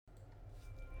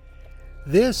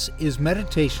This is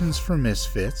Meditations for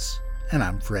Misfits, and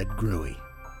I'm Fred Gruey.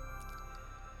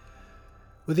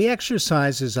 Well, the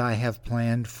exercises I have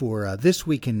planned for this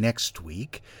week and next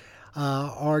week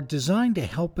are designed to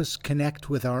help us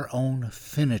connect with our own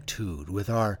finitude, with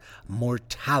our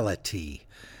mortality.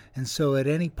 And so at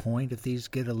any point, if these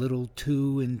get a little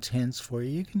too intense for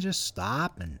you, you can just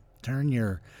stop and turn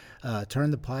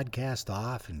the podcast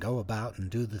off and go about and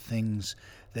do the things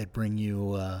that bring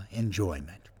you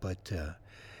enjoyment. But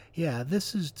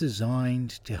this is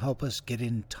designed to help us get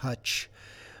in touch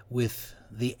with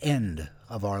the end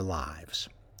of our lives.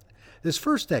 This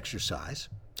first exercise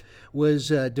was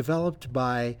developed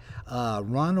by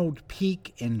Ronald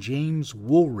Peake and James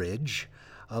Woolridge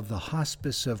of the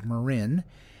Hospice of Marin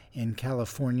in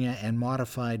California and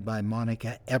modified by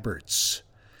Monica Eberts.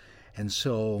 And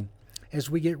so, as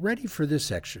we get ready for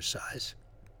this exercise,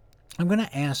 I'm going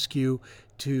to ask you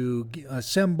to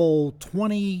assemble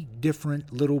 20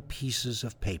 different little pieces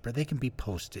of paper. They can be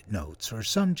Post-it notes or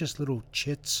some just little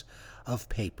chits of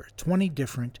paper. 20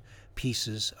 different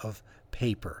pieces of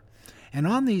paper. And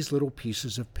on these little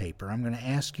pieces of paper, I'm going to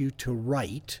ask you to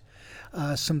write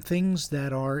some things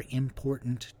that are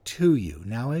important to you.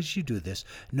 Now, as you do this,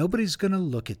 nobody's going to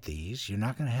look at these. You're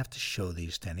not going to have to show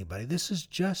these to anybody. This is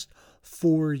just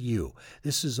for you.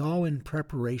 This is all in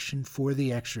preparation for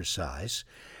the exercise.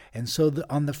 And so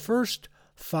on the first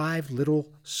 5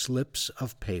 little slips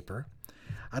of paper,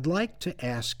 I'd like to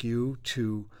ask you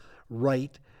to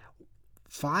write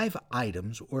 5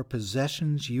 items or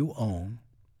possessions you own,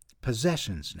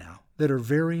 possessions now, that are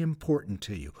very important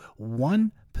to you.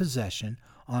 1 possession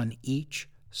on each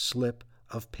slip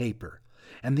of paper.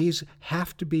 And these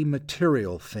have to be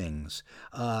material things,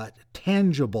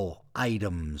 tangible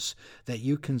items that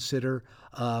you consider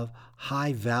of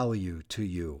high value to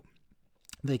you.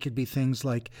 They could be things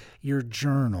like your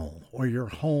journal or your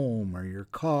home or your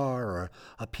car or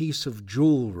a piece of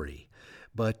jewelry.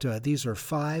 But these are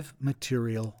 5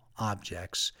 material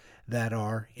objects that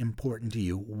are important to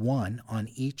you, 1 on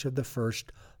each of the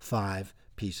first 5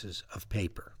 pieces of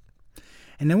paper.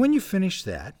 And then when you finish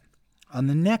that, on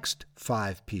the next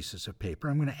 5 pieces of paper,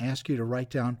 I'm going to ask you to write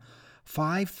down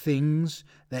 5 things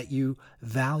that you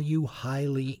value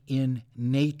highly in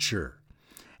nature.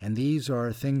 And these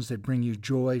are things that bring you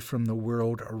joy from the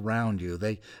world around you.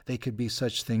 They could be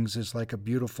such things as like a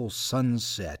beautiful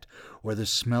sunset or the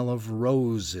smell of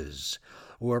roses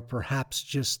or perhaps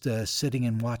just sitting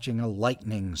and watching a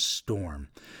lightning storm.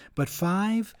 But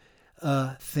 5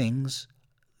 things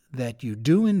that you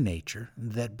do in nature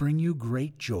that bring you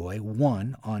great joy,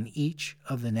 1 on each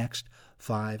of the next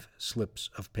 5 slips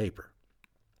of paper.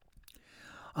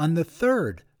 On the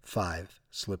third 5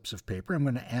 slips of paper, I'm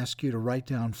going to ask you to write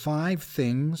down 5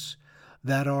 things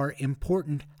that are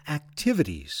important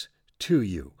activities to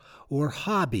you, or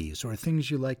hobbies, or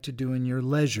things you like to do in your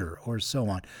leisure, or so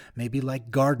on. Maybe like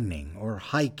gardening, or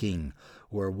hiking,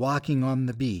 or walking on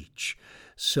the beach.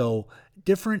 So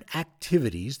different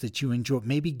activities that you enjoy,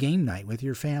 maybe game night with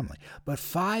your family. But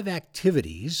 5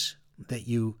 activities that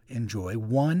you enjoy,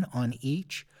 1 on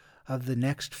each of the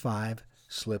next 5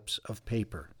 slips of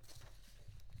paper.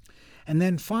 And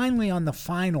then finally, on the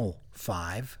final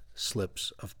 5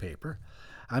 slips of paper,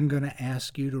 I'm going to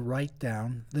ask you to write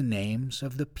down the names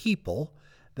of the people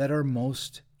that are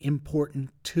most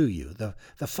important to you,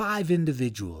 the 5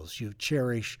 individuals you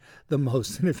cherish the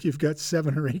most. And if you've got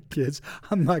 7 or 8 kids,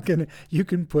 you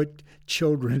can put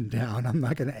children down. I'm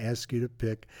not going to ask you to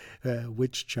pick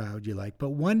which child you like,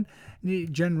 but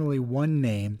generally one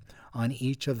name on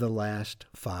each of the last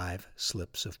 5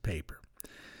 slips of paper.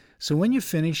 So when you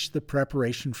finish the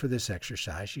preparation for this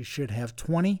exercise, you should have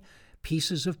 20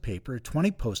 pieces of paper,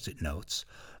 20 Post-it notes.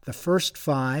 The first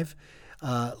 5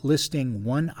 listing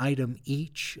 1 item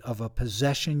each of a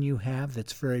possession you have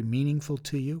that's very meaningful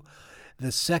to you.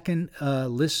 The second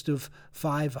list of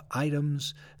 5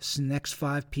 items, next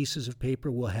 5 pieces of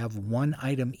paper will have 1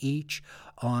 item each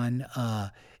on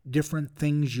different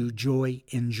things you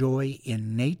enjoy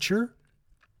in nature.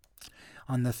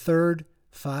 On the third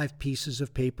 5 pieces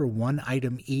of paper, 1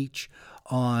 item each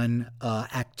on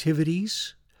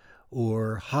activities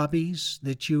or hobbies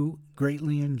that you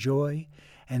greatly enjoy.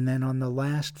 And then on the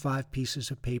last 5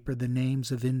 pieces of paper, the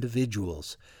names of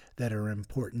individuals that are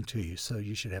important to you. So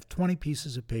you should have 20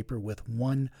 pieces of paper with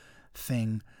 1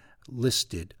 thing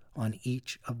listed on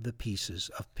each of the pieces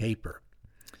of paper.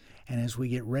 And as we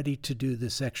get ready to do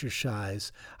this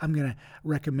exercise, I'm going to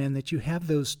recommend that you have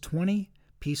those 20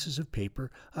 pieces of paper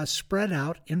spread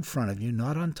out in front of you,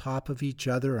 not on top of each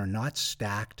other or not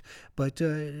stacked, but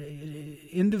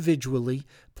individually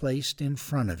placed in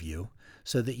front of you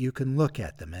so that you can look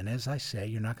at them. And as I say,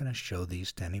 you're not going to show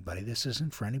these to anybody. This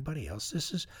isn't for anybody else.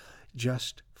 This is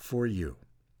just for you.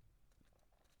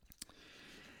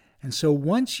 And so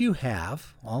once you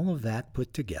have all of that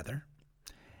put together,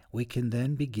 we can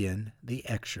then begin the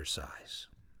exercise.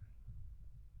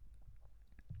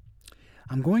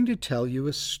 I'm going to tell you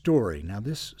a story. Now,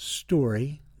 this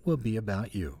story will be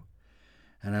about you.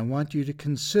 And I want you to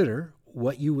consider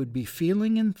what you would be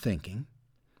feeling and thinking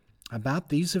about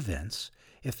these events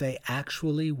if they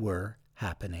actually were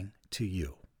happening to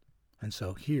you. And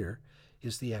so here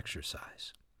is the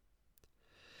exercise.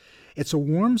 It's a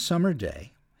warm summer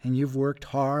day, and you've worked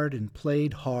hard and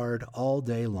played hard all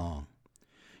day long.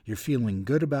 You're feeling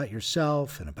good about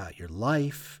yourself and about your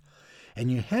life,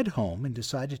 and you head home and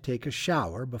decide to take a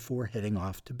shower before heading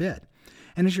off to bed.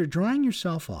 And as you're drying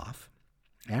yourself off,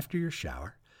 after your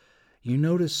shower, you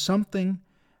notice something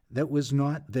that was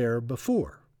not there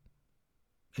before.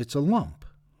 It's a lump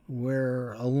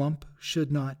where a lump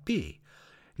should not be.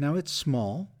 Now, it's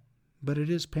small, but it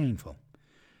is painful,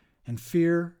 and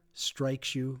fear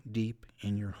strikes you deep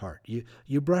in your heart.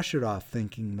 You brush it off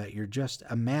thinking that you're just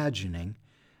imagining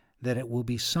that it will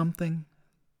be something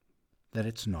that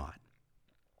it's not.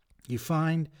 You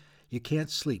find you can't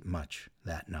sleep much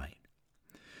that night.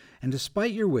 And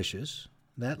despite your wishes,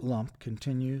 that lump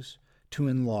continues to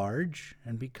enlarge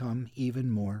and become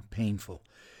even more painful.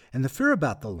 And the fear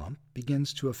about the lump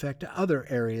begins to affect other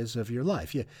areas of your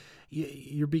life.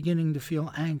 You're beginning to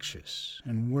feel anxious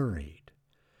and worried.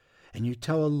 And you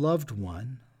tell a loved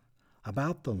one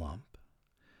about the lump,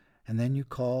 and then you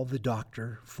call the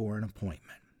doctor for an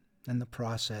appointment. And the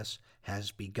process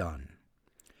has begun.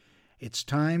 It's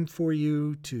time for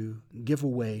you to give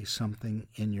away something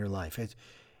in your life.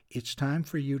 It's time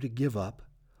for you to give up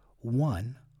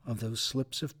one of those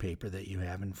slips of paper that you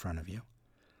have in front of you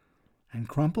and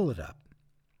crumple it up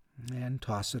and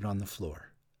toss it on the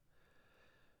floor.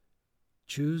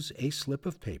 Choose a slip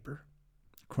of paper,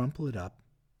 crumple it up,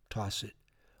 toss it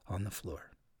on the floor.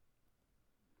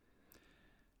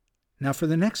 Now, for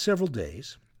the next several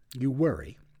days, you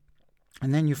worry,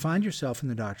 and then you find yourself in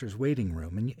the doctor's waiting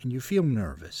room, and you feel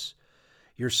nervous.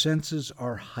 Your senses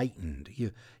are heightened.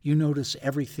 You notice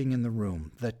everything in the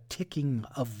room, the ticking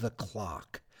of the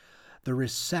clock, the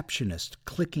receptionist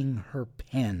clicking her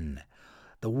pen,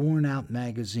 the worn-out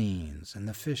magazines, and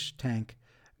the fish tank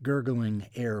gurgling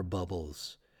air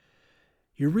bubbles.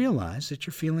 You realize that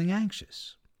you're feeling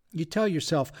anxious. You tell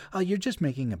yourself, oh, you're just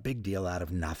making a big deal out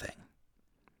of nothing.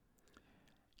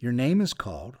 Your name is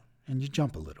called, and you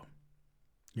jump a little.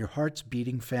 Your heart's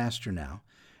beating faster now,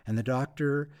 and the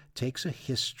doctor takes a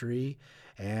history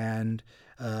and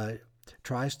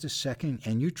tries to second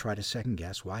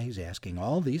guess why he's asking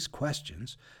all these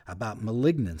questions about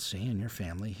malignancy in your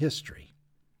family history.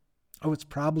 Oh, it's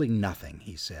probably nothing,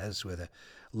 he says with a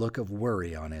look of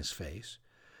worry on his face.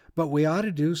 But we ought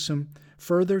to do some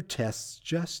further tests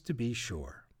just to be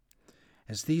sure.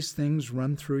 As these things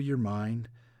run through your mind,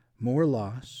 more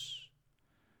loss,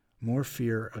 more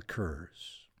fear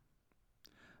occurs.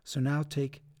 So now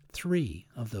take 3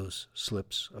 of those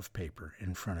slips of paper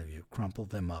in front of you, crumple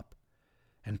them up,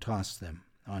 and toss them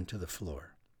onto the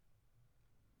floor.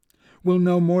 We'll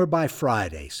know more by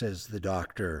Friday, says the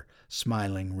doctor,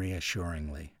 smiling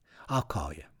reassuringly. I'll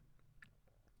call you.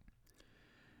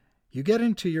 You get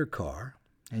into your car,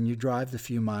 and you drive the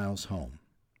few miles home.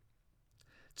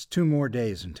 It's 2 more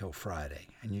days until Friday,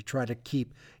 and you try to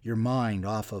keep your mind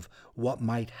off of what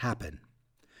might happen.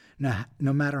 Now,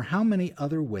 no matter how many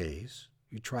other ways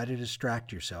you try to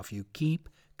distract yourself, you keep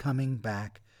coming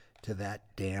back to that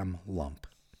damn lump.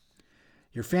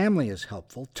 Your family is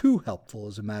helpful, too helpful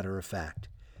as a matter of fact.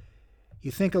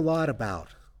 You think a lot about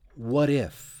what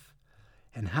if,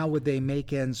 and how would they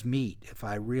make ends meet if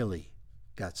I really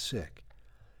got sick.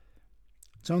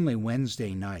 It's only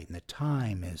Wednesday night, and the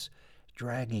time is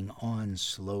dragging on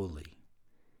slowly.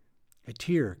 A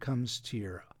tear comes to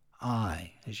your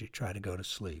eye as you try to go to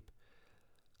sleep.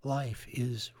 Life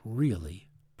is really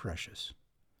precious.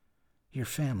 Your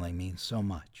family means so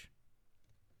much.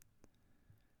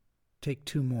 Take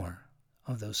 2 more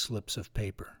of those slips of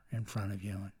paper in front of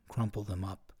you and crumple them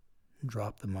up and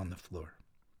drop them on the floor.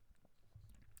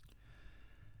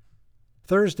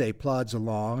 Thursday plods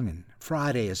along, and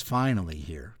Friday is finally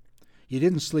here. You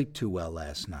didn't sleep too well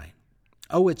last night.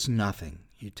 Oh, it's nothing,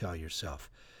 you tell yourself,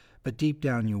 but deep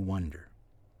down you wonder.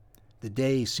 The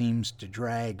day seems to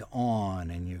drag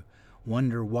on, and you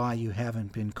wonder why you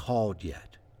haven't been called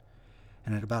yet.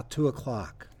 And at about 2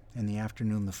 o'clock in the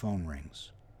afternoon, the phone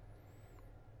rings.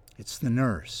 It's the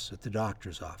nurse at the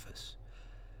doctor's office.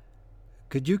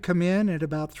 "Could you come in at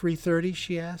about 3:30,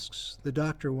 she asks. "The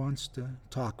doctor wants to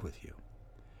talk with you."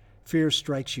 Fear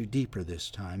strikes you deeper this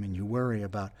time, and you worry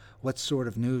about what sort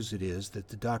of news it is that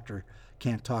the doctor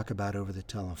can't talk about over the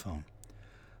telephone.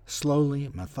 Slowly,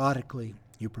 methodically,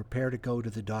 you prepare to go to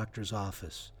the doctor's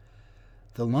office.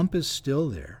 The lump is still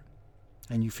there,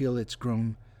 and you feel it's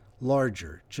grown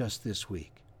larger just this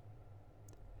week.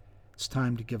 It's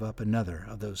time to give up another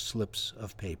of those slips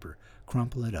of paper,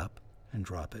 crumple it up, and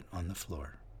drop it on the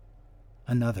floor.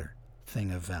 Another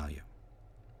thing of value.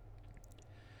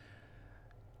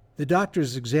 The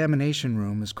doctor's examination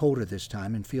room is colder this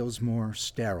time and feels more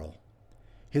sterile.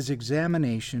 His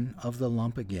examination of the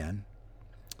lump again,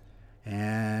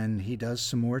 and he does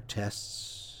some more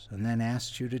tests and then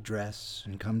asks you to dress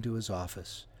and come to his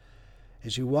office.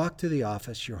 As you walk to the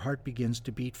office, your heart begins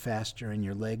to beat faster and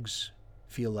your legs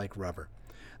feel like rubber.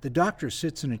 The doctor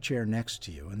sits in a chair next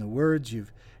to you, and the words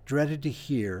you've dreaded to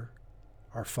hear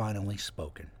are finally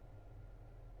spoken.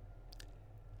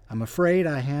 "I'm afraid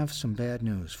I have some bad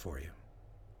news for you."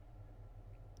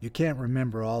 You can't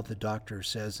remember all the doctor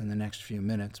says in the next few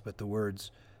minutes, but the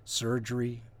words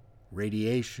surgery,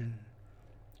 radiation,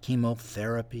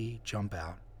 chemotherapy jump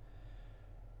out.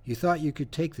 You thought you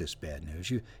could take this bad news.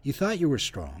 You thought you were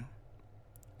strong.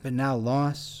 But now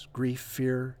loss, grief,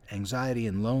 fear, anxiety,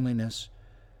 and loneliness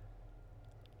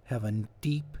have a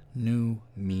deep new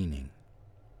meaning.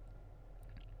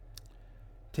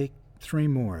 Take 3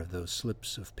 more of those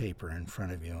slips of paper in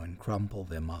front of you and crumple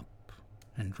them up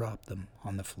and drop them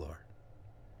on the floor.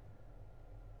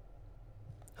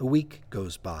 A week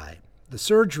goes by. The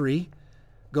surgery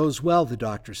goes well, the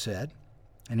doctor said,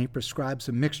 and he prescribes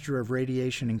a mixture of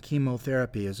radiation and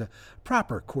chemotherapy as a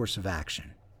proper course of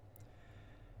action.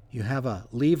 You have a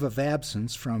leave of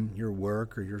absence from your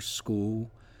work or your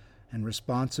school and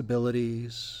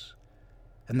responsibilities,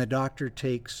 and the doctor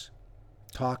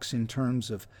talks in terms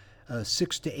of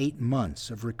 6 to 8 months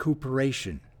of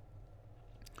recuperation,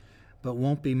 but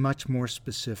won't be much more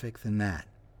specific than that.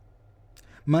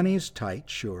 Money is tight,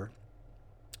 sure,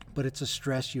 but it's a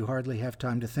stress you hardly have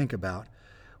time to think about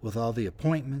with all the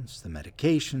appointments, the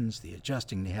medications, the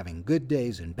adjusting to having good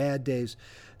days and bad days.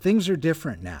 Things are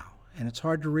different now, and it's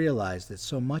hard to realize that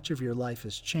so much of your life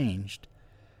has changed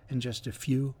in just a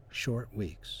few short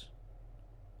weeks.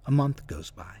 A month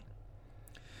goes by.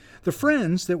 The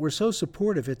friends that were so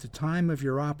supportive at the time of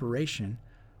your operation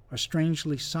are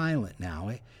strangely silent now.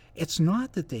 It's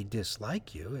not that they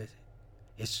dislike you,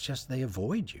 it's just they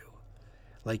avoid you,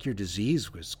 like your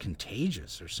disease was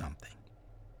contagious or something.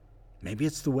 Maybe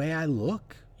it's the way I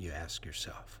look, you ask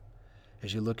yourself,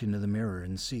 as you look into the mirror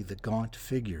and see the gaunt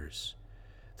figures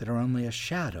that are only a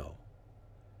shadow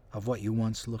of what you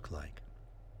once looked like.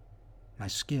 My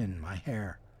skin, my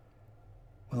hair,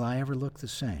 will I ever look the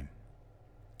same?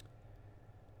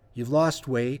 You've lost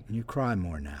weight and you cry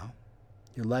more now.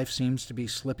 Your life seems to be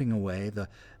slipping away.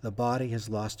 The body has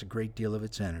lost a great deal of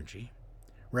its energy.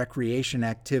 Recreation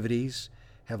activities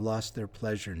have lost their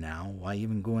pleasure now. Why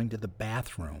even going to the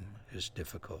bathroom is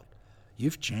difficult.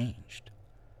 You've changed.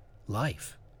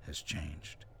 Life has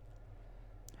changed.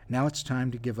 Now it's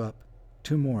time to give up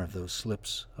 2 more of those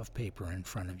slips of paper in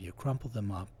front of you. Crumple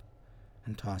them up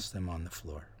and toss them on the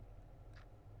floor.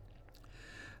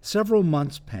 Several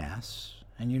months pass,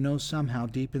 and you know somehow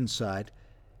deep inside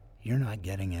you're not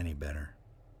getting any better.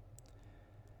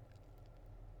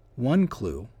 One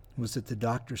clue was that the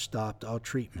doctor stopped all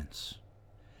treatments.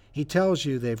 He tells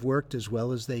you they've worked as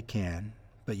well as they can,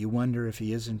 but you wonder if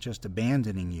he isn't just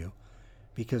abandoning you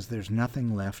because there's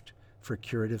nothing left for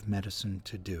curative medicine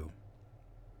to do.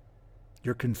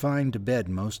 You're confined to bed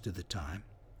most of the time.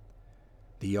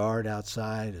 The yard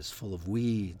outside is full of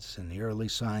weeds, and the early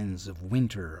signs of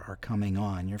winter are coming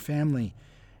on. Your family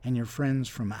and your friends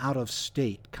from out of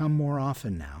state come more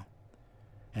often now,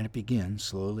 and it begins,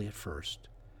 slowly at first,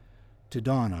 to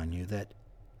dawn on you that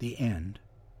the end,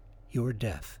 your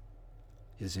death,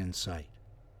 is in sight.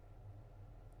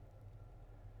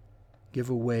 Give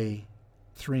away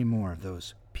 3 more of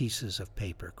those pieces of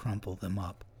paper, crumple them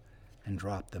up, and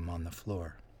drop them on the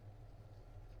floor.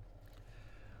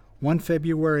 One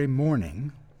February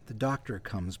morning, the doctor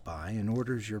comes by and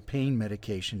orders your pain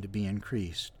medication to be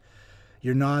increased.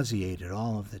 You're nauseated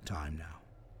all of the time now,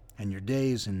 and your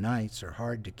days and nights are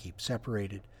hard to keep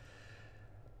separated.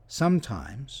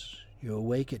 Sometimes you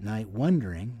awake at night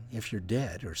wondering if you're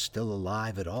dead or still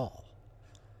alive at all.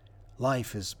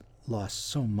 Life has lost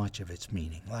so much of its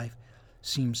meaning. Life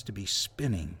seems to be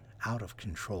spinning out of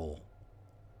control.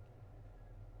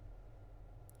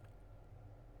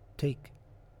 Take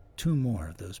 2 more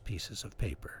of those pieces of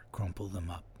paper, crumple them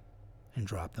up, and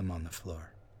drop them on the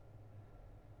floor.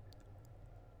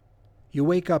 You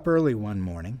wake up early one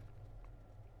morning,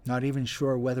 not even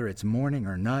sure whether it's morning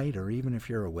or night or even if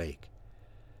you're awake.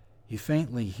 You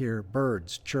faintly hear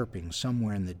birds chirping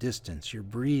somewhere in the distance. Your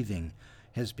breathing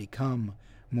has become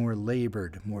more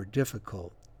labored, more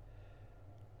difficult.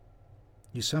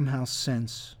 You somehow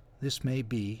sense this may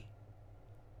be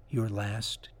your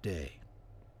last day.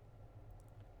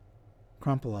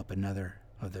 Crumple up another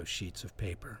of those sheets of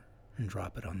paper and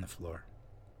drop it on the floor.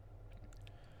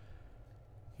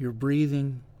 Your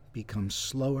breathing becomes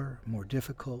slower, more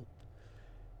difficult.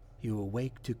 You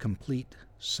awake to complete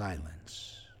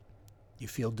silence. You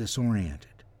feel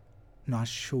disoriented, not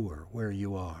sure where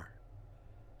you are.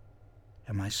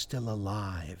 Am I still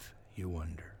alive, you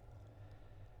wonder.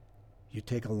 You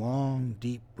take a long,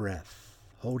 deep breath,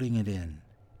 holding it in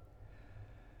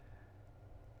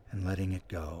and letting it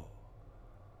go.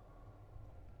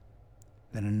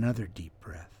 Then another deep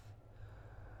breath.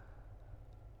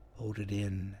 Hold it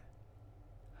in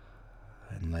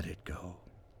and let it go.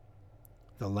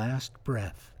 The last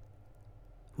breath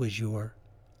was your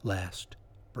last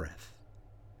breath.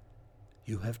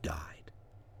 You have died.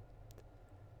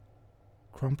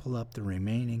 Crumple up the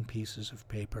remaining pieces of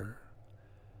paper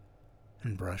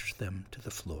and brush them to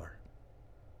the floor.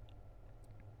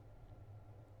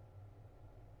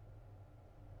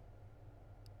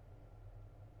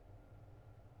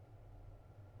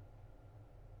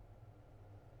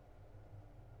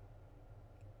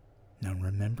 Now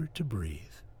remember to breathe.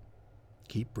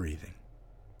 Keep breathing.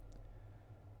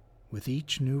 With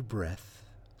each new breath,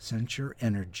 sense your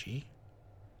energy,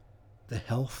 the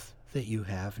health that you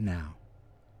have now.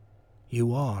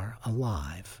 You are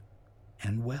alive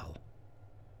and well.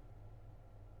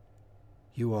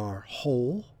 You are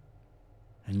whole,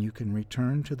 and you can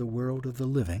return to the world of the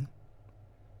living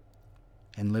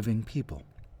and living people.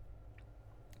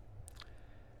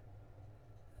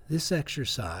 This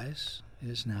exercise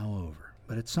is now over,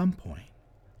 but at some point,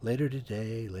 later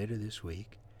today, later this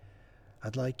week,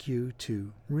 I'd like you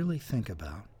to really think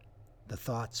about the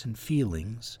thoughts and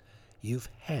feelings you've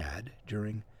had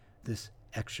during this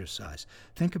exercise.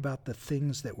 Think about the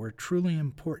things that were truly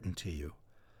important to you,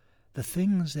 the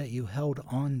things that you held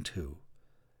on to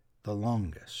the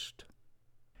longest.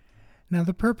 Now,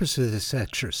 the purpose of this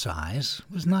exercise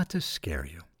was not to scare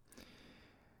you,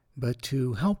 but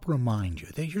to help remind you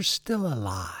that you're still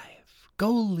alive.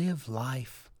 Go live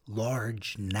life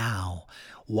large now,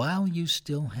 while you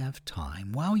still have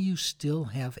time, while you still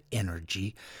have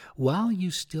energy, while you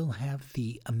still have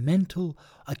the mental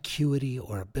acuity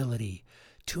or ability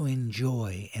to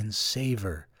enjoy and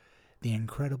savor the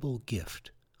incredible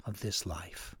gift of this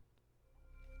life.